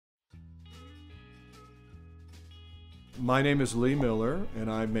My name is Lee Miller,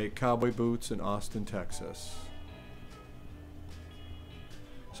 and I make cowboy boots in Austin, Texas.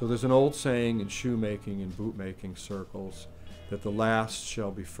 So there's an old saying in shoemaking and bootmaking circles that the last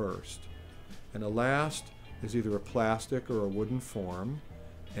shall be first. And a last is either a plastic or a wooden form,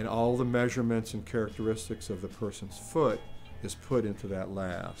 and all the measurements and characteristics of the person's foot is put into that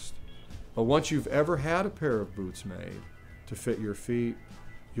last. But once you've ever had a pair of boots made to fit your feet,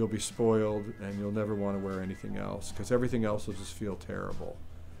 you'll be spoiled and you'll never want to wear anything else because everything else will just feel terrible.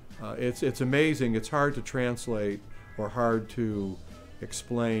 It's amazing. It's hard to translate or hard to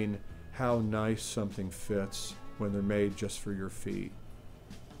explain how nice something fits when they're made just for your feet.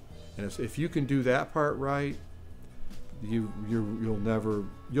 And if you can do that part right, you'll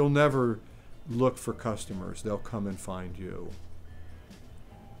never look for customers. They'll come and find you.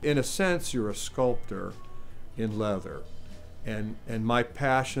 In a sense, you're a sculptor in leather. And my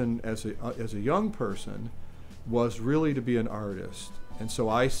passion as a young person was really to be an artist. And so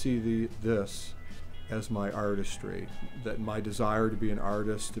I see this as my artistry, that my desire to be an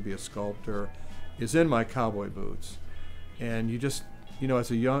artist, to be a sculptor, is in my cowboy boots. And you just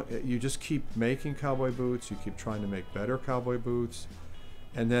keep making cowboy boots, you keep trying to make better cowboy boots.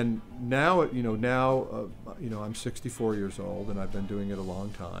 And then now, I'm 64 years old and I've been doing it a long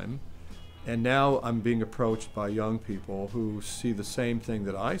time. And now I'm being approached by young people who see the same thing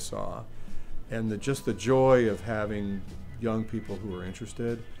that I saw, and just the joy of having young people who are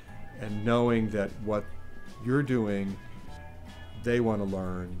interested and knowing that what you're doing, they want to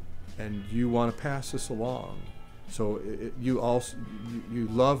learn, and you want to pass this along. So you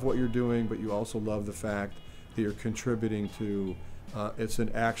love what you're doing, but you also love the fact that you're contributing to. It's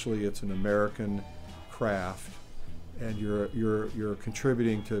an American craft. And you're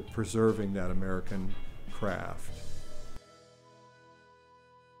contributing to preserving that American craft.